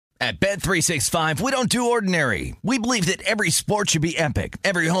At Bet365, we don't do ordinary. We believe that every sport should be epic.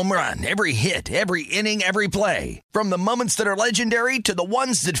 Every home run, every hit, every inning, every play. From the moments that are legendary to the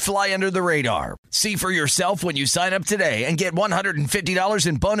ones that fly under the radar. See for yourself when you sign up today and get $150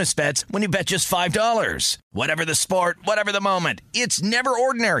 in bonus bets when you bet just $5. Whatever the sport, whatever the moment, it's never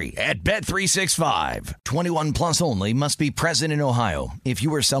ordinary at Bet365. 21 plus only. Must be present in Ohio. If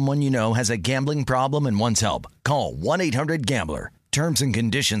you or someone you know has a gambling problem and wants help, call 1-800-GAMBLER. Terms and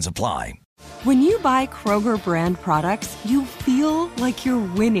conditions apply. When you buy Kroger brand products, you feel like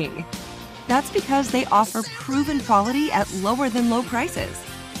you're winning. That's because they offer proven quality at lower than low prices.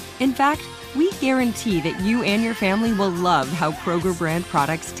 In fact, we guarantee that you and your family will love how Kroger brand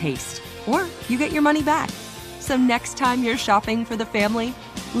products taste, or you get your money back. So next time you're shopping for the family,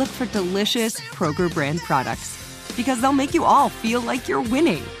 look for delicious Kroger brand products, because they'll make you all feel like you're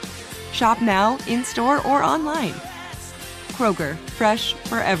winning. Shop now, in-store, or online. Kroger, fresh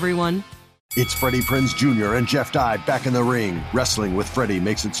for everyone. It's Freddie Prinze Jr. and Jeff Dye back in the ring. Wrestling with Freddie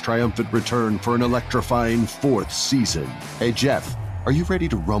makes its triumphant return for an electrifying 4th season. Hey, Jeff, are you ready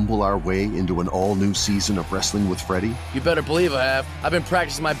to rumble our way into an all-new season of Wrestling with Freddie? You better believe I have. I've been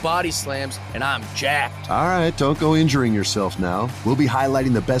practicing my body slams, and I'm jacked. All right, don't go injuring yourself now. We'll be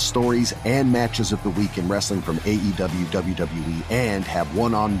highlighting the best stories and matches of the week in wrestling from AEW, WWE, and have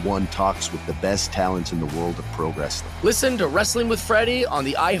one-on-one talks with the best talents in the world of pro wrestling. Listen to Wrestling with Freddie on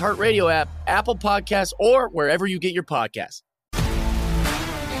the iHeartRadio app, Apple Podcasts, or wherever you get your podcasts.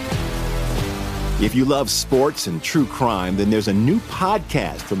 If you love sports and true crime, then there's a new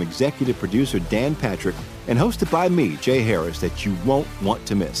podcast from executive producer Dan Patrick and hosted by me, Jay Harris, that you won't want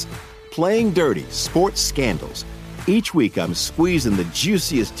to miss. Playing Dirty: Sports Scandals. Each week, I'm squeezing the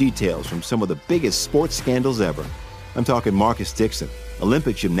juiciest details from some of the biggest sports scandals ever. I'm talking Marcus Dixon,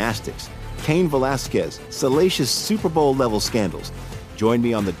 Olympic gymnastics, Cain Velasquez, salacious Super Bowl-level scandals. Join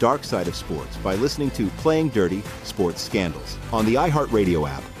me on the dark side of sports by listening to Playing Dirty: Sports Scandals on the iHeartRadio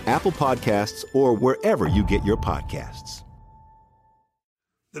app, Apple Podcasts, or wherever you get your podcasts.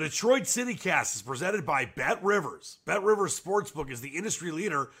 The Detroit City Cast is presented by Bet Rivers. Bet Rivers Sportsbook is the industry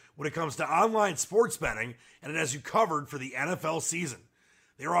leader when it comes to online sports betting, and it has you covered for the NFL season.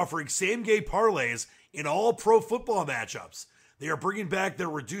 They are offering same-game parlays in all pro football matchups. They are bringing back their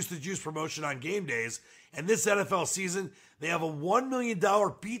Reduce the Juice promotion on game days, and this NFL season, they have a $1 million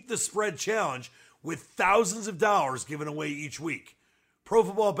Beat the Spread challenge with thousands of dollars given away each week. Pro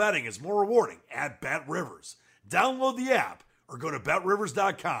football betting is more rewarding at Bet Rivers. Download the app or go to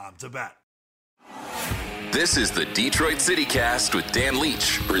betrivers.com to bet. This is the Detroit City Cast with Dan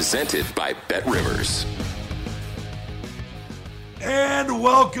Leach, presented by Bet Rivers. And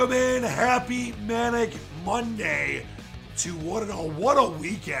welcome in. Happy Manic Monday to what a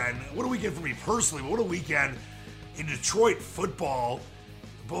weekend. What a weekend for me personally, but what a weekend in Detroit football.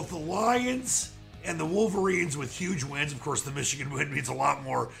 Both the Lions and the Wolverines with huge wins. Of course, the Michigan win means a lot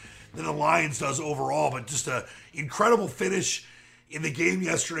more than the Lions does overall, but just an incredible finish in the game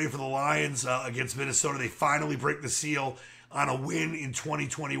yesterday for the Lions against Minnesota. They finally break the seal on a win in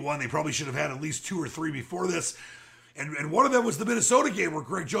 2021. They probably should have had at least 2 or 3 before this. And one of them was the Minnesota game where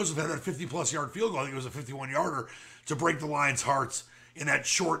Greg Joseph had that 50-plus yard field goal. I think it was a 51-yarder to break the Lions' hearts in that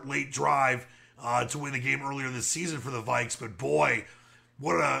short, late drive to win the game earlier this season for the Vikes. But boy,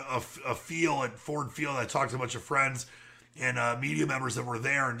 what a feel at Ford Field. I talked to a bunch of friends and media members that were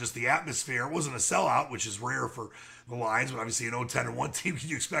there, and just the atmosphere. It wasn't a sellout, which is rare for the Lions, but obviously an 0-10-1 team, can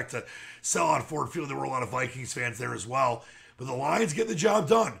you expect to sell out Ford Field? There were a lot of Vikings fans there as well. But the Lions get the job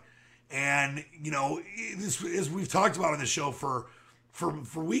done. And, you know, this, as we've talked about on the show for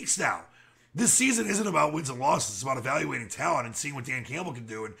weeks now, this season isn't about wins and losses. It's about evaluating talent and seeing what Dan Campbell can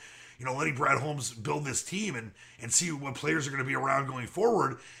do and, you know, letting Brad Holmes build this team and see what players are going to be around going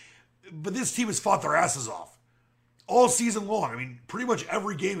forward. But this team has fought their asses off all season long. I mean, pretty much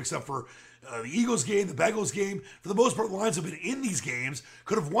every game except for the Eagles game, the Bengals game. For the most part, the Lions have been in these games,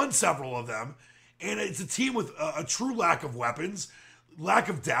 could have won several of them. And it's a team with a true lack of weapons, lack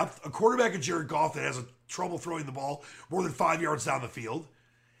of depth, a quarterback in Jared Goff that has trouble throwing the ball more than 5 yards down the field.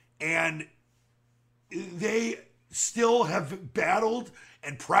 And they still have battled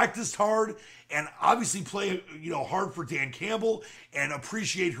and practiced hard and obviously play, you know, hard for Dan Campbell and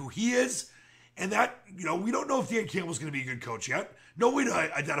appreciate who he is. And that, you know, we don't know if Dan Campbell's going to be a good coach yet. No way to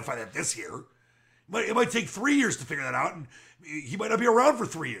identify that this year. It might take 3 years to figure that out, and he might not be around for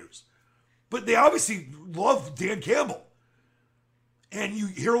 3 years. But they obviously love Dan Campbell. And you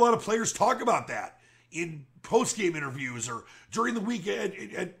hear a lot of players talk about that in post-game interviews or during the week at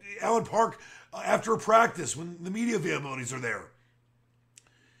Allen Park after a practice when the media availabilities are there.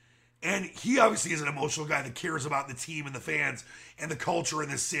 And he obviously is an emotional guy that cares about the team and the fans and the culture in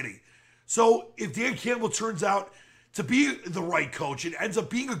this city. So if Dan Campbell turns out to be the right coach and ends up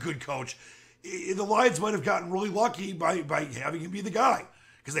being a good coach, the Lions might have gotten really lucky by having him be the guy.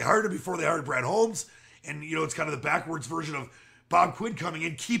 Because they hired him before they hired Brad Holmes. And, it's kind of the backwards version of Bob Quinn coming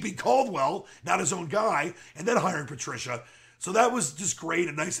in, keeping Caldwell, not his own guy, and then hiring Patricia. So that was just great,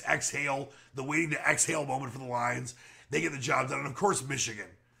 a nice exhale, the waiting to exhale moment for the Lions. They get the job done. And, of course, Michigan.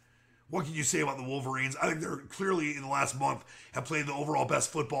 What can you say about the Wolverines? I think they're clearly, in the last month, have played the overall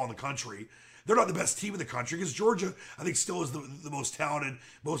best football in the country. They're not the best team in the country because Georgia, I think, still is the most talented,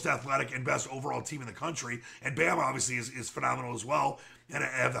 most athletic, and best overall team in the country. And Bama, obviously, is phenomenal as well. And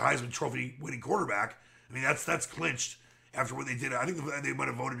have the Heisman Trophy winning quarterback. I mean, that's clinched after what they did. I think they might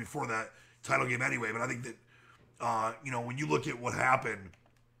have voted before that title game anyway. But I think that, when you look at what happened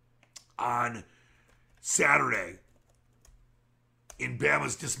on Saturday in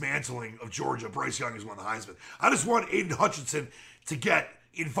Bama's dismantling of Georgia, Bryce Young has won the Heisman. I just want Aiden Hutchinson to get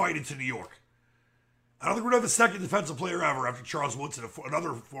invited to New York. I don't think we're going to have the second defensive player ever after Charles Woodson,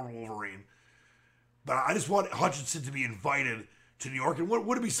 another former Wolverine. But I just want Hutchinson to be invited to New York. And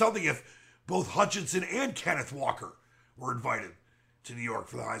would it be something if both Hutchinson and Kenneth Walker were invited to New York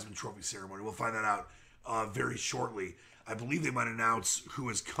for the Heisman Trophy ceremony? We'll find that out very shortly. I believe they might announce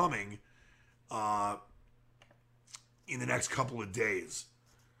who is coming in the next couple of days.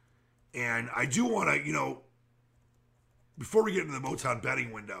 And I do want to, before we get into the Motown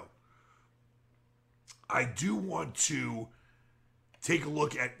betting window, I do want to take a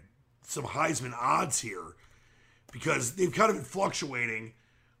look at some Heisman odds here because they've kind of been fluctuating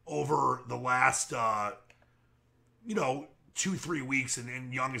over the last, 2-3 weeks,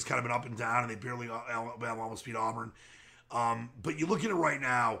 and Young has kind of been up and down, and they barely almost beat Auburn. But you look at it right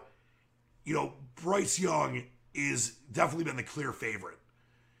now, Bryce Young is definitely been the clear favorite.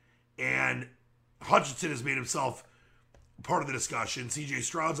 And Hutchinson has made himself part of the discussion. C.J.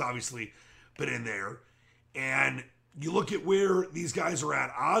 Stroud's obviously been in there. And you look at where these guys are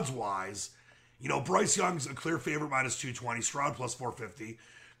at odds-wise, Bryce Young's a clear favorite minus 220, Stroud plus 450.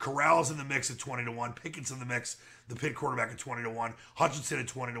 Corral's in the mix at 20-1, Pickett's in the mix, the Pitt quarterback at 20-1, Hutchinson at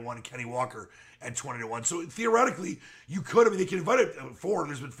 20-1, and Kenny Walker at 20-1. So theoretically, you could, they can invite four.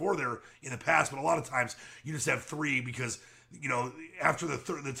 There's been four there in the past, but a lot of times you just have three because, after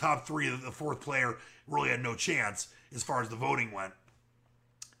the top three, the fourth player really had no chance as far as the voting went.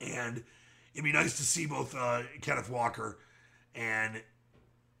 And it'd be nice to see both Kenneth Walker and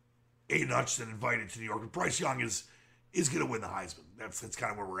Aiden Hutchinson invited to New York. But Bryce Young is going to win the Heisman. That's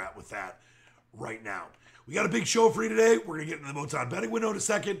kind of where we're at with that right now. We got a big show for you today. We're going to get into the Motown betting window in a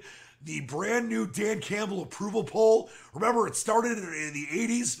second. The brand new Dan Campbell approval poll. Remember, it started in the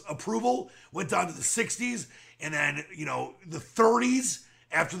 80s approval, went down to the 60s, and then, the 30s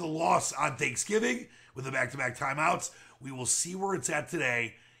after the loss on Thanksgiving with the back-to-back timeouts. We will see where it's at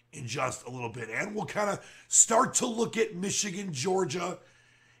today in just a little bit. And we'll kind of start to look at Michigan, Georgia.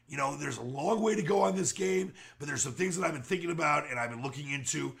 There's a long way to go on this game, but there's some things that I've been thinking about and I've been looking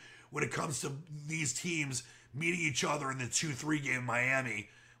into when it comes to these teams meeting each other in the 2-3 game in Miami,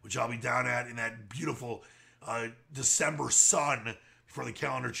 which I'll be down at in that beautiful December sun before the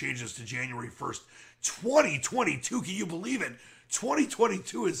calendar changes to January 1st, 2022. Can you believe it?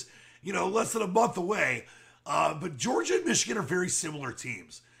 2022 is, less than a month away. But Georgia and Michigan are very similar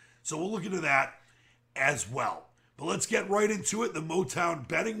teams. So we'll look into that as well. But let's get right into it. The Motown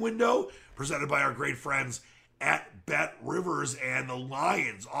betting window presented by our great friends at Bet Rivers, and the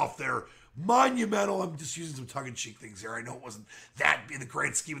Lions off their monumental, I'm just using some tongue-in-cheek things here. I know it wasn't that, in the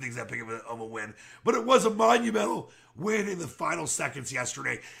grand scheme of things, that big of a win, but it was a monumental win in the final seconds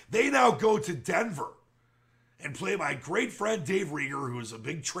yesterday. They now go to Denver and play my great friend Dave Rieger, who is a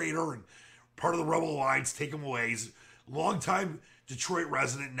big trader and part of the Rebel Alliance. Take him away. He's a longtime Detroit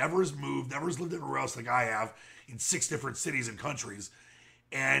resident, never has moved, never has lived anywhere else like I have, in 6 different cities and countries,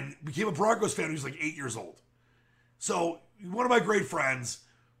 and became a Broncos fan when he was like 8 years old. So, one of my great friends,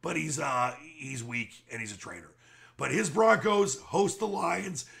 but he's weak and he's a trainer. But his Broncos host the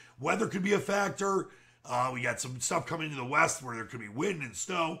Lions. Weather could be a factor. We got some stuff coming into the West where there could be wind and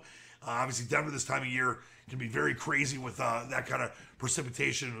snow. Obviously, Denver this time of year can be very crazy with that kind of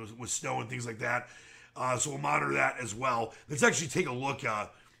precipitation with snow and things like that. So we'll monitor that as well. Let's actually take a look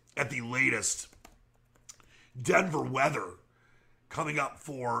at the latest Denver weather coming up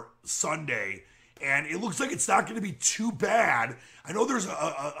for Sunday. And it looks like it's not going to be too bad. I know there's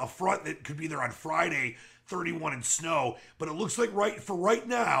a front that could be there on Friday, 31 and snow. But it looks like right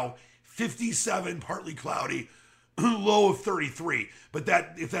now, 57, partly cloudy, low of 33. But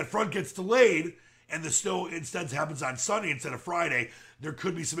if that front gets delayed and the snow instead happens on Sunday instead of Friday, there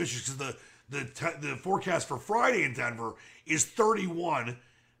could be some issues because the forecast for Friday in Denver is 31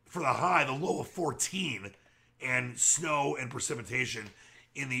 for the high, the low of 14, and snow and precipitation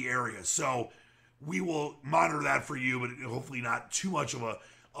in the area. So we will monitor that for you, but hopefully not too much of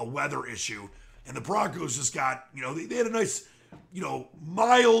a weather issue. And the Broncos just got, they had a nice,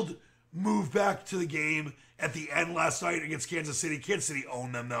 mild move back to the game at the end last night against Kansas City. Kansas City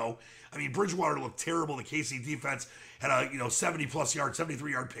owned them, though. I mean, Bridgewater looked terrible. The KC defense had a 70-plus yard,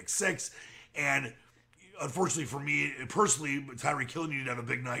 73-yard pick six. And unfortunately for me, personally, Tyreek Hill needed to have a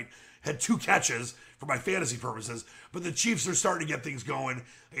big night. Had 2 catches for my fantasy purposes. But the Chiefs are starting to get things going.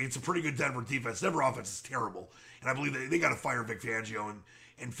 It's a pretty good Denver defense. Denver offense is terrible. And I believe they got to fire Vic Fangio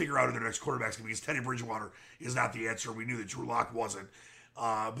and figure out who their next quarterback's going to be, because Teddy Bridgewater is not the answer. We knew that Drew Lock wasn't.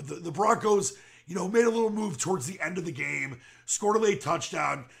 But the Broncos, made a little move towards the end of the game, scored a late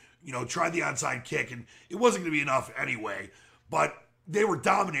touchdown, tried the onside kick, and it wasn't going to be enough anyway. But they were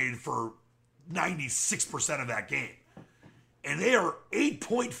dominated for 96% of that game. And they are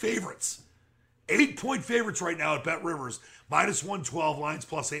 8-point favorites. 8-point favorites right now at Bet Rivers, minus 112, Lions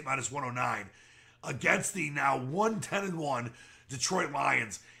plus 8, minus 109, against the now 1-10-1 Detroit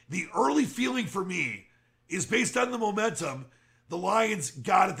Lions. The early feeling for me is based on the momentum the Lions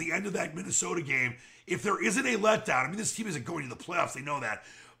got at the end of that Minnesota game. If there isn't a letdown, I mean, this team isn't going to the playoffs, they know that,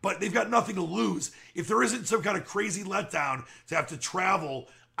 but they've got nothing to lose. If there isn't some kind of crazy letdown to have to travel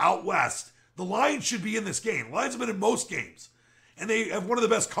out west, the Lions should be in this game. The Lions have been in most games, and they have one of the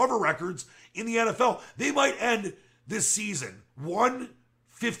best cover records in the NFL. They might end this season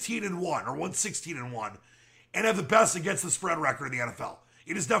 1-15-1 or 1-16-1 and have the best against the spread record in the NFL.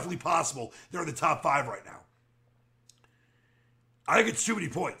 It is definitely possible. They're in the top 5 right now. I think it's too many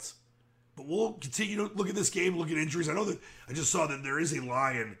points. But we'll continue to look at this game, look at injuries. I know that I just saw that there is a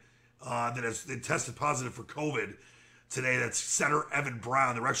Lion that tested positive for COVID today. That's center Evan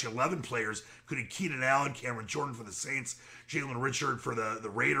Brown. There were actually 11 players, including Keenan Allen, Cameron Jordan for the Saints, Jalen Richard for the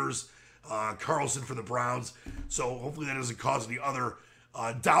Raiders, Carlson for the Browns. So hopefully that doesn't cause any other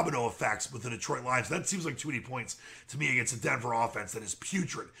domino effects with the Detroit Lions. That seems like too many points to me against a Denver offense that is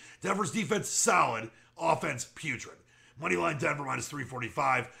putrid. Denver's defense, solid. Offense, putrid. Moneyline Denver, minus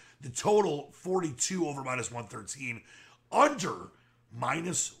 345. The total, 42 over minus 113. Under,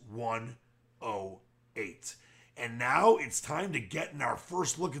 minus 108. And now it's time to get in our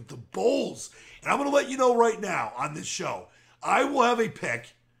first look at the bowls. And I'm going to let you know right now on this show, I will have a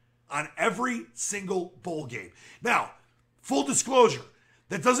pick on every single bowl game. Now, full disclosure,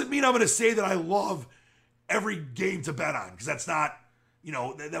 that doesn't mean I'm going to say that I love every game to bet on, because that's not,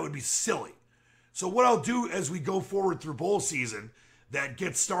 that would be silly. So what I'll do as we go forward through bowl season that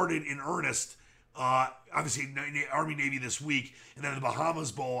gets started in earnest, obviously Army-Navy this week, and then the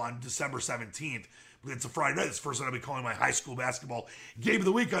Bahamas Bowl on December 17th. It's a Friday night. It's the first time I'll be calling my high school basketball game of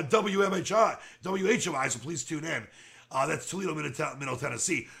the week on WHMI, so please tune in. That's Toledo, Middle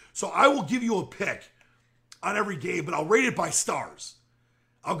Tennessee. So I will give you a pick on every game, but I'll rate it by stars.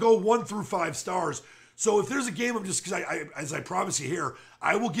 I'll go 1 through 5 stars. So if there's a game, because as I promise you here,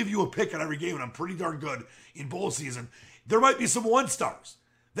 I will give you a pick on every game, and I'm pretty darn good in bowl season. There might be some 1 stars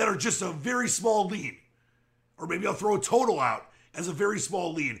that are just a very small lead. Or maybe I'll throw a total out as a very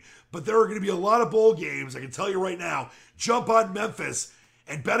small lead. But there are going to be a lot of bowl games, I can tell you right now. Jump on Memphis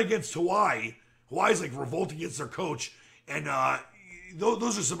and bet against Hawaii. Hawaii's like revolting against their coach. And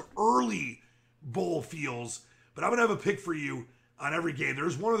those are some early bowl feels. But I'm going to have a pick for you on every game.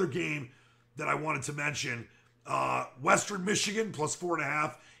 There's one other game that I wanted to mention. Western Michigan plus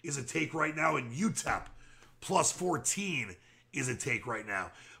 4.5 is a take right now. And UTEP plus 14 is a take right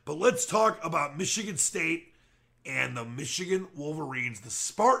now. But let's talk about Michigan State and the Michigan Wolverines. The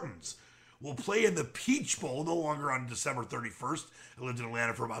Spartans will play in the Peach Bowl, no longer on December 31st. I lived in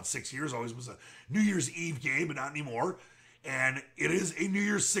Atlanta for about 6 years. Always was a New Year's Eve game, but not anymore. And it is a New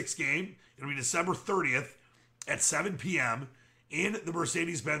Year's 6 game. It'll be December 30th at 7 p.m. in the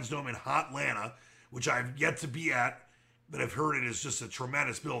Mercedes-Benz Dome in Hotlanta, which I've yet to be at, but I've heard it is just a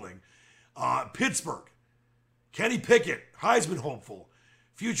tremendous building. Pittsburgh, Kenny Pickett, Heisman hopeful,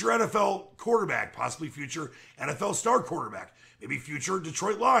 future NFL quarterback, possibly future NFL star quarterback, maybe future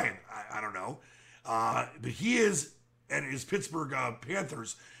Detroit Lion. I don't know. But he is, and his Pittsburgh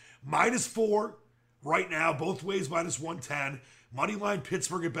Panthers, -4 right now, both ways -110. Moneyline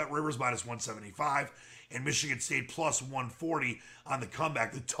Pittsburgh at Bet Rivers -175. And Michigan State plus 140 on the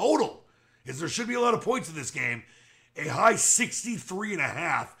comeback. The total is there should be a lot of points in this game. A high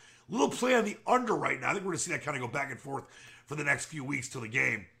 63.5. Little play on the under right now. I think we're going to see that kind of go back and forth for the next few weeks till the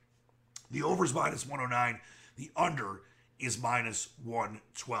game. The over is -109. The under is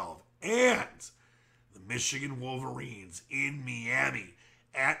 -112. And the Michigan Wolverines in Miami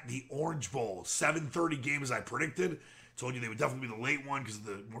at the Orange Bowl. 7:30 game as I predicted. Told you they would definitely be the late one because of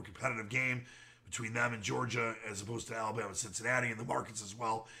the more competitive game between them and Georgia as opposed to Alabama and Cincinnati, and the markets as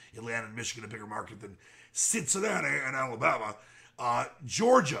well. Atlanta and Michigan, a bigger market than Cincinnati and Alabama.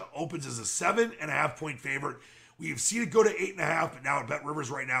 Georgia opens as a 7.5 point favorite. We have seen it go to 8.5, but now at Bet Rivers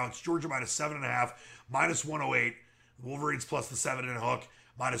right now, it's Georgia minus 7.5, minus 108. Wolverines plus the 7 and a hook,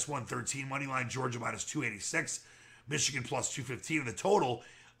 minus 113. Moneyline Georgia minus 286. Michigan plus 215. And the total,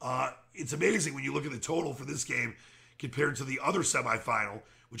 it's amazing when you look at the total for this game compared to the other semifinal,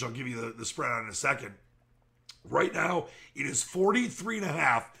 which I'll give you the spread on in a second. Right now, it is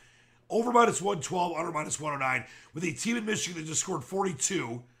 43.5, over minus 112, under minus 109, with a team in Michigan that just scored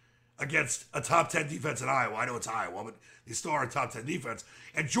 42 against a top 10 defense in Iowa. I know it's Iowa, but they still are a top 10 defense.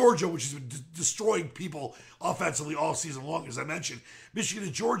 And Georgia, which has been destroying people offensively all season long, as I mentioned. Michigan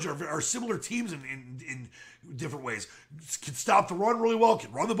and Georgia are similar teams in different ways. Can stop the run really well,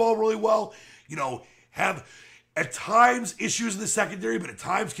 can run the ball really well, have at times issues in the secondary, but at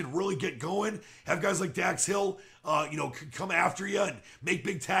times can really get going. Have guys like Dax Hill, come after you and make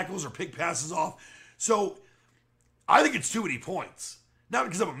big tackles or pick passes off. So I think it's too many points. Not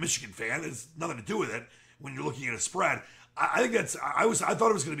because I'm a Michigan fan. It's nothing to do with it when you're looking at a spread. I think I thought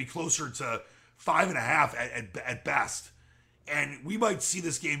it was going to be closer to 5.5 at best. And we might see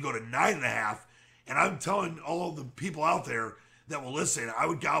this game go to 9.5. And I'm telling all of the people out there that will listen, I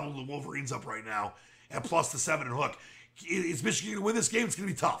would gobble the Wolverines up right now at plus the 7 and hook. Is Michigan going to win this game? It's going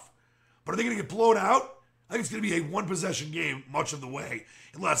to be tough. But are they going to get blown out? I think it's going to be a one-possession game much of the way.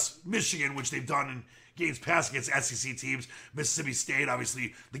 Unless Michigan, which they've done in games past against SEC teams, Mississippi State,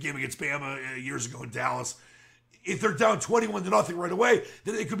 obviously the game against Bama years ago in Dallas. If they're down 21-0 right away,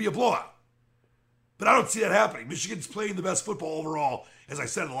 then it could be a blowout. But I don't see that happening. Michigan's playing the best football overall, as I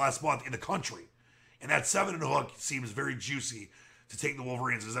said in the last month, in the country. And that 7 and a hook seems very juicy to take the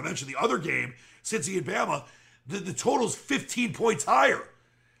Wolverines. As I mentioned, the other game, Cincy and Bama, the total's 15 points higher.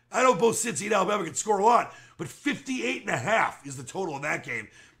 I know both Cincy and Alabama can score a lot, but 58.5 is the total in that game.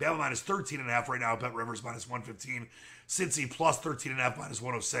 Bama minus 13.5 right now. Bet Rivers minus 115. Cincy plus 13.5 minus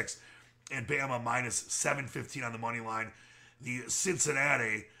 106. And Bama minus 715 on the money line. The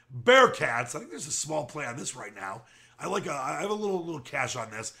Cincinnati Bearcats, I think there's a small play on this right now. I have a little cash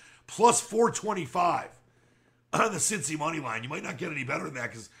on this. Plus 425 on the Cincy money line. You might not get any better than that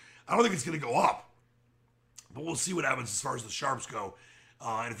because I don't think it's going to go up. But we'll see what happens as far as the sharps go.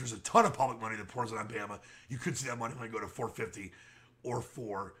 And if there's a ton of public money that pours in on Bama, you could see that money line go to 450 or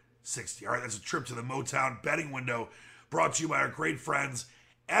 460. All right, that's a trip to the Motown betting window brought to you by our great friends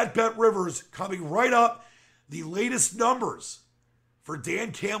at Bet Rivers. Coming right up, the latest numbers for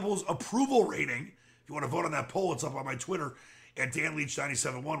Dan Campbell's approval rating. If you want to vote on that poll, it's up on my Twitter at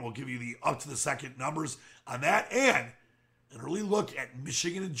DanLeach971. We'll give you the up to the second numbers on that and an early look at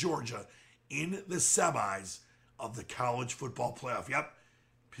Michigan and Georgia in the semis of the college football playoff. Yep,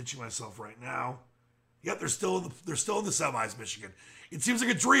 pitching myself right now. Yep, they're still in the semis, Michigan. It seems like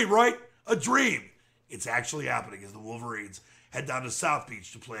a dream, right? A dream. It's actually happening as the Wolverines head down to South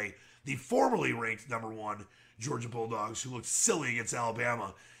Beach to play the formerly ranked number 1 Georgia Bulldogs, who looked silly against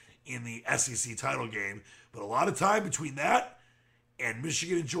Alabama in the SEC title game. But a lot of time between that and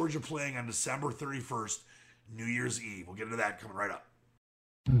Michigan and Georgia playing on December 31st, New Year's Eve. We'll get into that coming right up.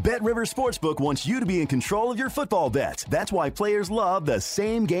 BetRivers Sportsbook wants you to be in control of your football bets. That's why players love the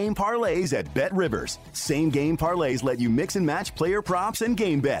same game parlays at BetRivers. Same game parlays let you mix and match player props and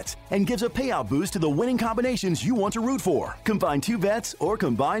game bets and gives a payout boost to the winning combinations you want to root for. Combine 2 bets or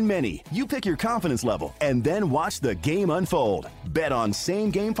combine many. You pick your confidence level and then watch the game unfold. Bet on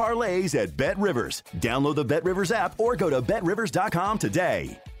same game parlays at BetRivers. Download the BetRivers app or go to BetRivers.com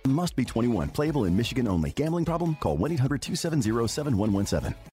today. Must be 21. Playable in Michigan only. Gambling problem? Call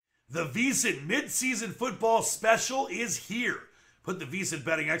 1-800-270-7117. The VSiN Midseason Football Special is here. Put the VSiN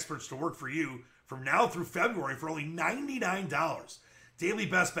betting experts to work for you from now through February for only $99. Daily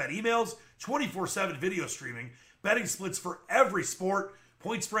best bet emails, 24/7 video streaming, betting splits for every sport,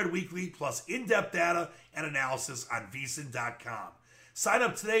 point spread weekly, plus in-depth data and analysis on VSiN.com. Sign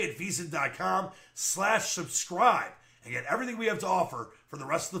up today at VSiN.com/subscribe and get everything we have to offer for the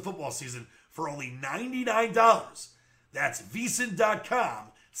rest of the football season for only $99. That's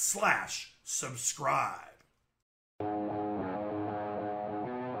VSiN.com/subscribe.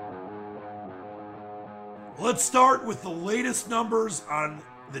 Let's start with the latest numbers on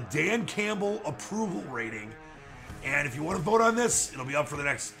the Dan Campbell approval rating. And if you want to vote on this, it'll be up for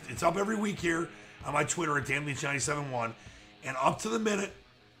it's up every week here on my Twitter at DanLeach971. And up to the minute,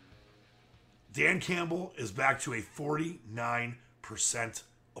 Dan Campbell is back to a 49%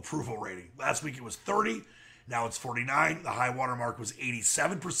 approval rating. Last week it was 30. Now it's 49. The high water mark was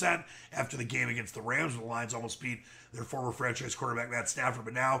 87% after the game against the Rams, where the Lions almost beat their former franchise quarterback, Matt Stafford.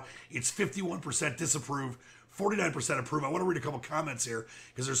 But now it's 51% disapprove, 49% approve. I want to read a couple comments here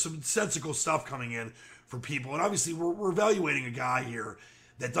because there's some sensical stuff coming in from people. And obviously we're evaluating a guy here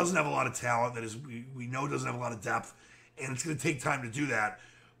that doesn't have a lot of talent, that is we know doesn't have a lot of depth, and it's going to take time to do that.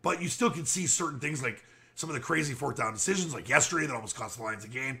 But you still can see certain things like some of the crazy fourth down decisions, like yesterday that almost cost the Lions a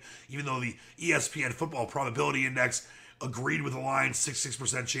game, even though the ESPN Football Probability Index agreed with the Lions,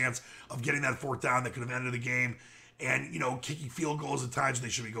 66% chance of getting that fourth down that could have ended the game. And, kicking field goals at times when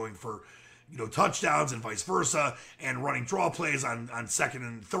they should be going for, touchdowns and vice versa, and running draw plays on second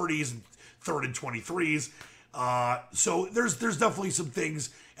and 30s and third and 23s. So there's definitely some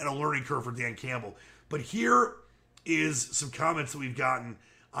things and a learning curve for Dan Campbell. But here is some comments that we've gotten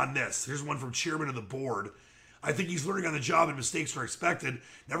on this. Here's one from chairman of the board. I think he's learning on the job and mistakes are expected.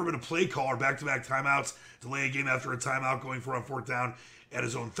 Never been a play caller, back-to-back timeouts, delay a game after a timeout, going for on fourth down at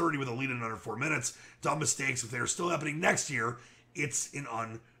his own 30 with a lead in under 4 minutes. Dumb mistakes. If they are still happening next year, it's an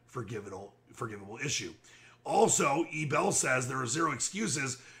unforgivable issue. Also, E. Bell says there are zero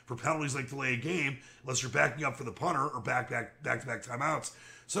excuses for penalties like delay a game unless you're backing up for the punter or back-to-back timeouts.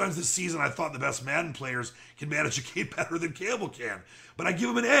 Sometimes this season I thought the best Madden players can manage a game better than Campbell can. But I give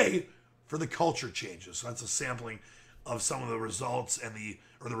him an A for the culture changes. So that's a sampling of some of the results and the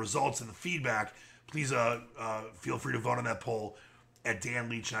results and the feedback. Please feel free to vote on that poll at Dan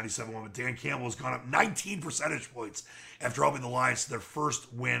Leach 97.1. But Dan Campbell has gone up 19 percentage points after helping the Lions to their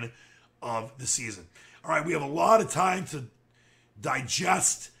first win of the season. All right, we have a lot of time to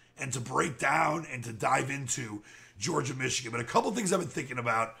digest and to break down and to dive into Georgia, Michigan. But a couple things I've been thinking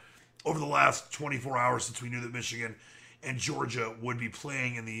about over the last 24 hours since we knew that Michigan and Georgia would be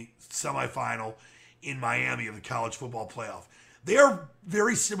playing in the semifinal in Miami of the college football playoff. They are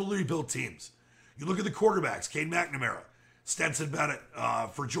very similarly built teams. You look at the quarterbacks, Cade McNamara, Stetson Bennett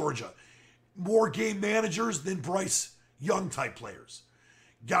for Georgia. More game managers than Bryce Young type players.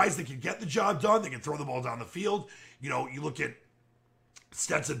 Guys that can get the job done, they can throw the ball down the field. You look at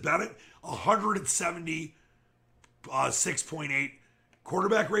Stetson Bennett, 176.8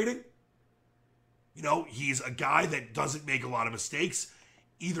 quarterback rating. He's a guy that doesn't make a lot of mistakes.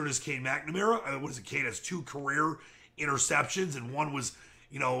 Either does Cade McNamara. Cade has 2 career interceptions, and one was,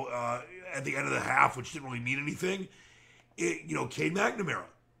 at the end of the half, which didn't really mean anything. Cade McNamara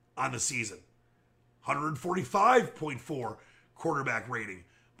on the season, 145.4 quarterback rating,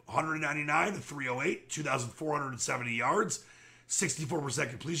 199 to 308, 2,470 yards, 64%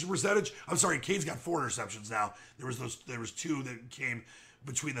 completion percentage. I'm sorry, Cade's got 4 interceptions now. There was 2 that came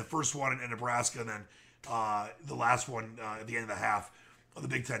between the first one in Nebraska and then the last one at the end of the half of the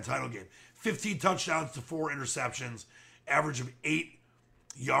Big Ten title game. 15 touchdowns to 4 interceptions, average of 8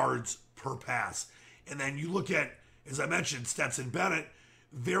 yards per pass. And then you look at, as I mentioned, Stetson Bennett,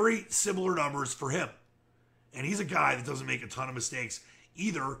 very similar numbers for him. And he's a guy that doesn't make a ton of mistakes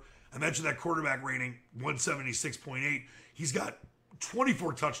either. I mentioned that quarterback rating, 176.8. He's got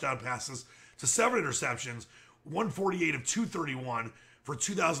 24 touchdown passes to 7 interceptions, 148 of 231 for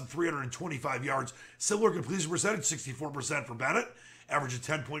 2,325 yards. Similar completion percentage, 64% for Bennett, average of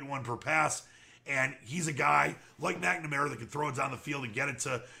 10.1 per pass. And he's a guy like McNamara that can throw it down the field and get it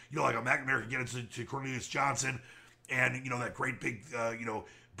to, like a McNamara can get it to Cornelius Johnson. And, that great big,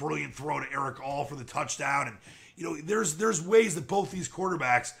 brilliant throw to Eric All for the touchdown. And, there's ways that both these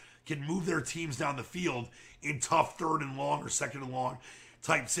quarterbacks can move their teams down the field in tough third and long or second and long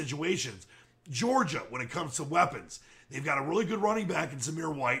type situations. Georgia, when it comes to weapons, they've got a really good running back in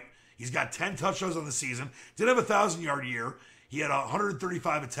Zamir White. He's got 10 touchdowns on the season. Did have a 1,000-yard year. He had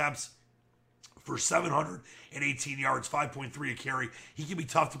 135 attempts for 718 yards, 5.3 a carry. He can be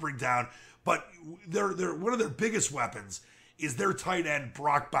tough to bring down. But one of their biggest weapons is their tight end,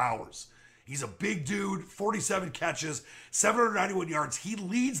 Brock Bowers. He's a big dude, 47 catches, 791 yards. He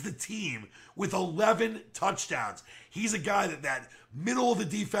leads the team with 11 touchdowns. He's a guy that middle of the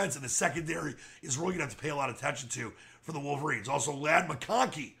defense and the secondary is really going to have to pay a lot of attention to for the Wolverines. Also, Ladd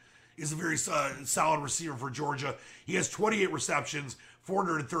McConkey is a very solid receiver for Georgia. He has 28 receptions,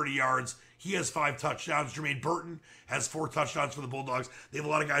 430 yards. He has 5 touchdowns. Jermaine Burton has 4 touchdowns for the Bulldogs. They have a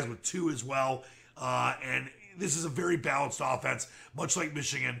lot of guys with 2 as well. And this is a very balanced offense, much like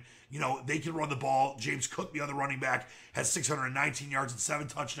Michigan. They can run the ball. James Cook, the other running back, has 619 yards and 7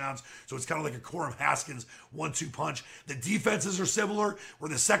 touchdowns. So it's kind of like a Corum Haskins 1-2 punch. The defenses are similar, where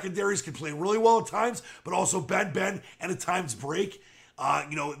the secondaries can play really well at times, but also bend, and at times break.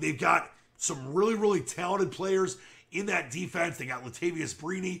 They've got some really, really talented players in that defense. They got Latavius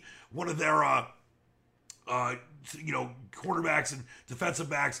Brini, one of their quarterbacks and defensive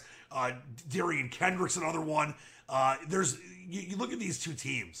backs. Darian Kendrick's another one. You look at these two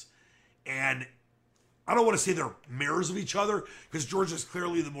teams, and I don't want to say they're mirrors of each other because Georgia's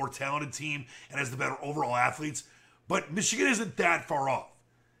clearly the more talented team and has the better overall athletes, but Michigan isn't that far off.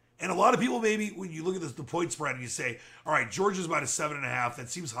 And a lot of people maybe, when you look at the point spread and you say, all right, Georgia's about a 7.5, that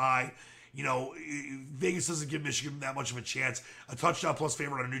seems high. Vegas doesn't give Michigan that much of a chance. A touchdown plus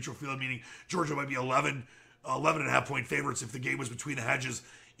favorite on a neutral field, meaning Georgia might be 11.5 point favorites if the game was between the hedges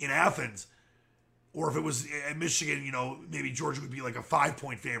in Athens. Or if it was at Michigan, maybe Georgia would be like a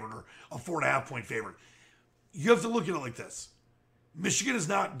 5-point favorite or a 4.5 point favorite. You have to look at it like this. Michigan has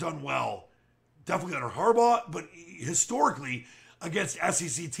not done well, definitely under Harbaugh, but historically against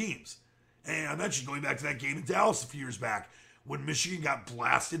SEC teams. And I mentioned going back to that game in Dallas a few years back when Michigan got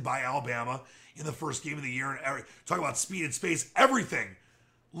blasted by Alabama in the first game of the year. And talk about speed and space. Everything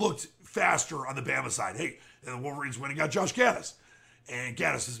looked faster on the Bama side. Hey, the Wolverines went and got Josh Gattis. And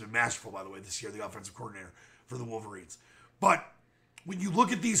Gattis has been masterful, by the way, this year, the offensive coordinator for the Wolverines. But when you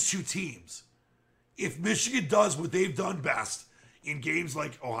look at these two teams, if Michigan does what they've done best in games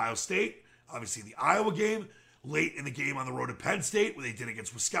like Ohio State, obviously the Iowa game, late in the game on the road at Penn State, where they did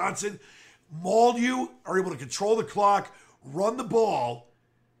against Wisconsin, maul you, are able to control the clock, run the ball,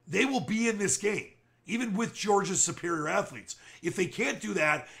 they will be in this game, even with Georgia's superior athletes. If they can't do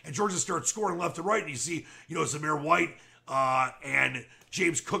that, and Georgia starts scoring left and right, and you see, Zamir White and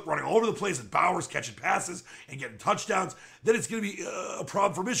James Cook running all over the place, and Bowers catching passes and getting touchdowns, then it's going to be a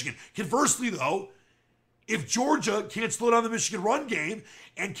problem for Michigan. Conversely, though, if Georgia can't slow down the Michigan run game,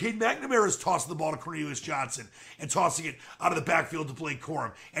 and Cade McNamara is tossing the ball to Cornelius Johnson and tossing it out of the backfield to Blake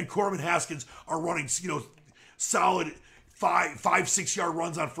Corum, and Corum and Haskins are running, solid 5-6 yard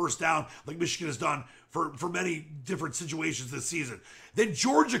runs on first down like Michigan has done for many different situations this season, then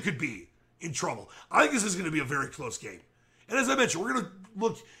Georgia could be in trouble. I think this is going to be a very close game. And as I mentioned, we're going to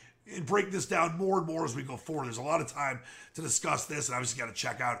look and break this down more and more as we go forward. There's a lot of time to discuss this, and obviously got to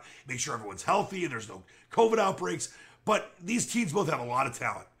check out, make sure everyone's healthy and there's no COVID outbreaks. But these teams both have a lot of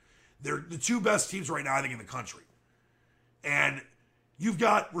talent. They're the two best teams right now, I think, in the country. And you've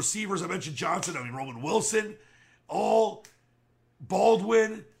got receivers, I mentioned Johnson, Roman Wilson, all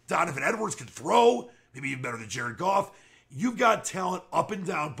Baldwin, Donovan Edwards can throw, maybe even better than Jared Goff. You've got talent up and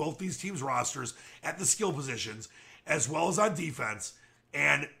down both these teams' rosters at the skill positions, as well as on defense.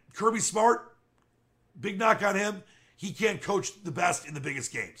 And Kirby Smart, big knock on him, he can't coach the best in the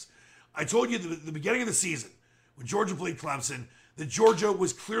biggest games. I told you at the beginning of the season, when Georgia played Clemson, that Georgia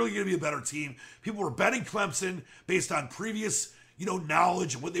was clearly going to be a better team. People were betting Clemson based on previous,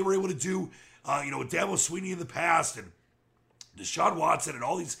 knowledge and what they were able to do, with Dabo Swinney in the past and Deshaun Watson and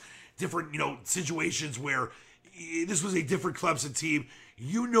all these different, situations where this was a different Clemson team.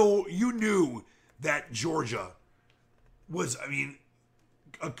 You knew that Georgia was,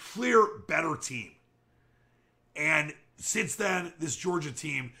 a clear better team. And since then, this Georgia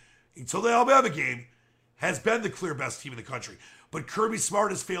team, until the Alabama game, has been the clear best team in the country. But Kirby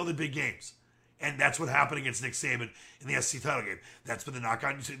Smart has failed in big games. And that's what happened against Nick Saban in the SEC title game. That's been the knock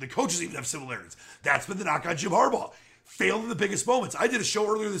on, the coaches even have similarities. That's been the knock on Jim Harbaugh. Failed in the biggest moments. I did a show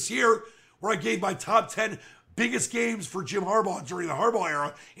earlier this year where I gave my top 10 biggest games for Jim Harbaugh during the Harbaugh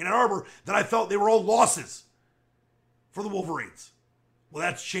era in Ann Arbor that I felt they were all losses for the Wolverines. Well,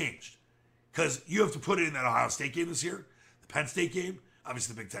 that's changed because you have to put it in that Ohio State game this year, the Penn State game,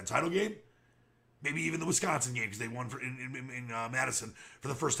 obviously the Big Ten title game, maybe even the Wisconsin game because they won in Madison for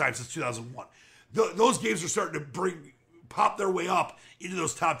the first time since 2001. Those games are starting to pop their way up into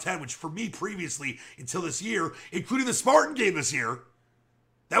those top 10, which for me previously until this year, including the Spartan game this year,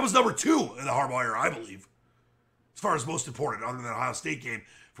 that was number 2 in the Harbaugh era, I believe, as far as most important, other than the Ohio State game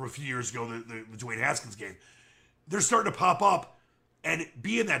from a few years ago, the Dwayne Haskins game. They're starting to pop up and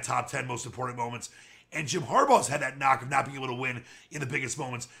be in that top 10 most important moments. And Jim Harbaugh's had that knock of not being able to win in the biggest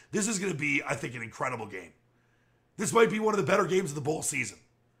moments. This is going to be, I think, an incredible game. This might be one of the better games of the bowl season.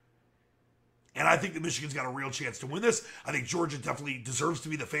 And I think that Michigan's got a real chance to win this. I think Georgia definitely deserves to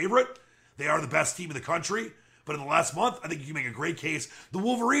be the favorite. They are the best team in the country. But in the last month, I think you can make a great case. The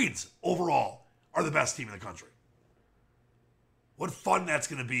Wolverines, overall, are the best team in the country. What fun that's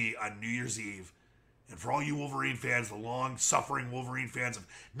going to be on New Year's Eve. And for all you Wolverine fans, the long-suffering Wolverine fans of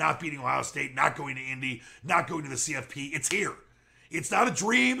not beating Ohio State, not going to Indy, not going to the CFP, it's here. It's not a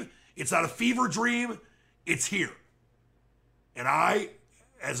dream. It's not a fever dream. It's here. And I,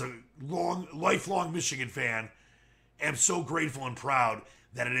 as a lifelong Michigan fan, am so grateful and proud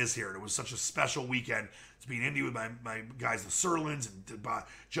that it is here. And it was such a special weekend to be in Indy with my guys, the Serlins, and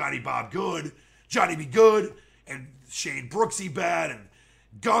Johnny B. Good, and Shane Brooksy Bad,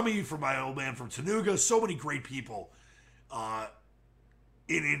 Gummy from my old man from Tanuga. So many great people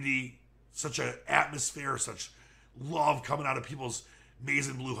in Indy. Such an atmosphere, such love coming out of people's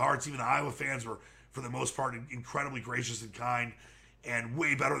amazing blue hearts. Even the Iowa fans were, for the most part, incredibly gracious and kind, and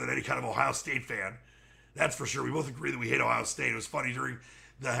way better than any kind of Ohio State fan. That's for sure. We both agree that we hate Ohio State. It was funny during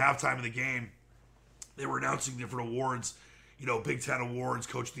the halftime of the game, they were announcing different awards, Big Ten awards,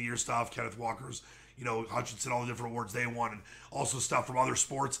 Coach of the Year stuff, Kenneth Walker's, Hutchinson, all the different awards they won, and also stuff from other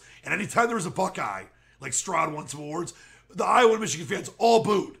sports. And anytime there was a Buckeye, like Stroud won some awards, the Iowa and Michigan fans all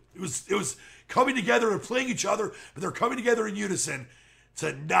booed. It was coming together and playing each other, but they're coming together in unison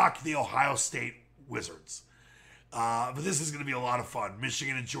to knock the Ohio State Wizards. But this is going to be a lot of fun.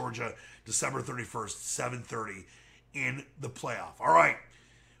 Michigan and Georgia, December 31st, 7:30 in the playoff. All right,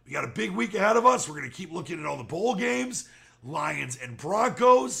 we got a big week ahead of us. We're going to keep looking at all the bowl games, Lions and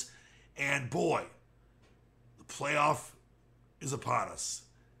Broncos, and boy, the playoff is upon us.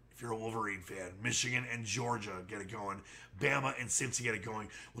 If you're a Wolverine fan, Michigan and Georgia get it going. Bama and Cincy get it going.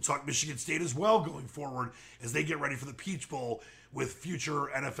 We'll talk Michigan State as well going forward as they get ready for the Peach Bowl with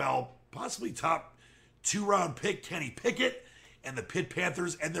future NFL, possibly top 2-round pick Kenny Pickett and the Pitt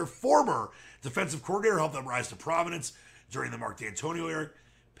Panthers and their former defensive coordinator helped them rise to prominence during the Mark D'Antonio era,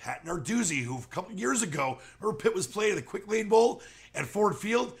 Pat Narduzzi, who a couple years ago, remember Pitt was playing at the Quick Lane Bowl at Ford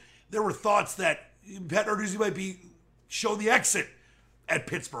Field? There were thoughts that Pat Narduzzi might be shown the exit at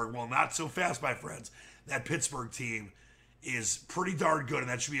Pittsburgh. Well, not so fast, my friends. That Pittsburgh team is pretty darn good, and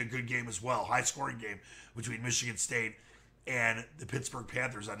that should be a good game as well. High-scoring game between Michigan State and the Pittsburgh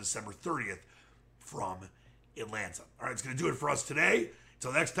Panthers on December 30th from Atlanta. All right, it's going to do it for us today.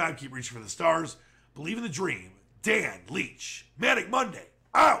 Until next time, keep reaching for the stars. Believe in the dream. Dan Leach. Manic Monday.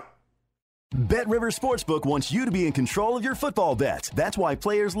 Out. BetRivers Sportsbook wants you to be in control of your football bets. That's why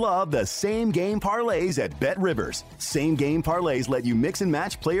players love the same-game parlays at BetRivers. Same-game parlays let you mix and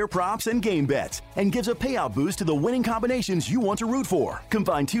match player props and game bets and gives a payout boost to the winning combinations you want to root for.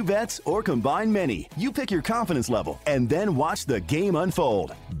 Combine two bets or combine many. You pick your confidence level and then watch the game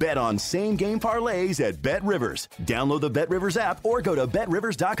unfold. Bet on same-game parlays at BetRivers. Download the BetRivers app or go to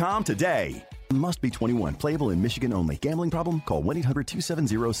BetRivers.com today. Must be 21. Playable in Michigan only. Gambling problem? Call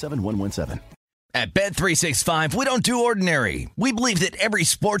 1-800-270-7117. At Bet365, we don't do ordinary. We believe that every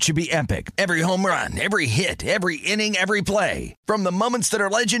sport should be epic. Every home run, every hit, every inning, every play. From the moments that are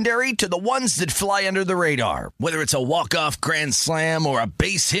legendary to the ones that fly under the radar. Whether it's a walk-off grand slam or a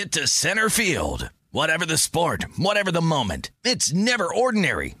base hit to center field. Whatever the sport, whatever the moment. It's never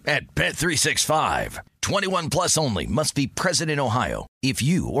ordinary at Bet365. 21 plus only. Must be present in Ohio. If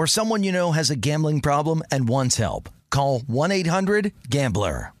you or someone you know has a gambling problem and wants help, call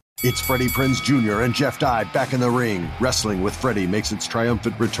 1-800-GAMBLER. It's Freddie Prinze Jr. and Jeff Dye back in the ring. Wrestling with Freddie makes its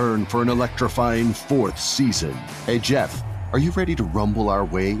triumphant return for an electrifying 4th season. Hey, Jeff, are you ready to rumble our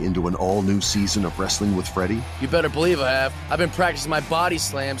way into an all-new season of Wrestling with Freddie? You better believe I have. I've been practicing my body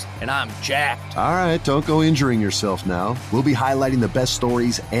slams, and I'm jacked. All right, don't go injuring yourself now. We'll be highlighting the best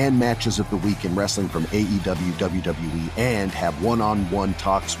stories and matches of the week in wrestling from AEW, WWE, and have one-on-one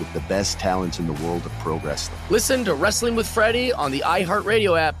talks with the best talents in the world of pro wrestling. Listen to Wrestling with Freddie on the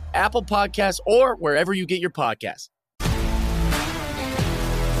iHeartRadio app, Apple Podcasts, or wherever you get your podcasts.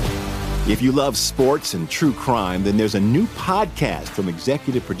 If you love sports and true crime, then there's a new podcast from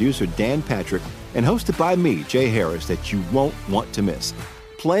executive producer Dan Patrick and hosted by me, Jay Harris, that you won't want to miss.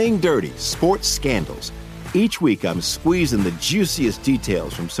 Playing Dirty: Sports Scandals. Each week, I'm squeezing the juiciest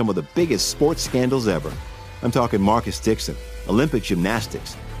details from some of the biggest sports scandals ever. I'm talking Marcus Dixon, Olympic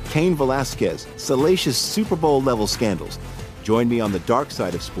gymnastics, Cain Velasquez, salacious Super Bowl-level scandals. Join me on the dark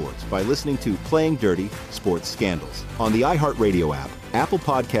side of sports by listening to Playing Dirty: Sports Scandals on the iHeartRadio app, Apple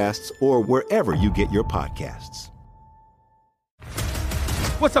Podcasts, or wherever you get your podcasts.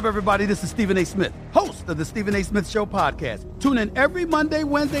 What's up, everybody? This is Stephen A. Smith, host of the Stephen A. Smith Show podcast. Tune in every Monday,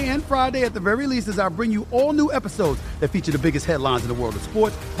 Wednesday, and Friday at the very least as I bring you all new episodes that feature the biggest headlines in the world of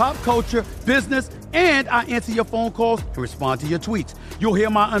sports, pop culture, business, and I answer your phone calls and respond to your tweets. You'll hear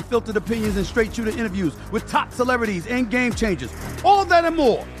my unfiltered opinions and straight-shooter interviews with top celebrities and game changers. All of that and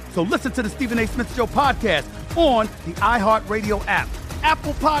more. So listen to the Stephen A. Smith Show podcast on the iHeartRadio app,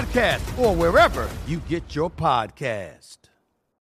 Apple Podcasts, or wherever you get your podcasts.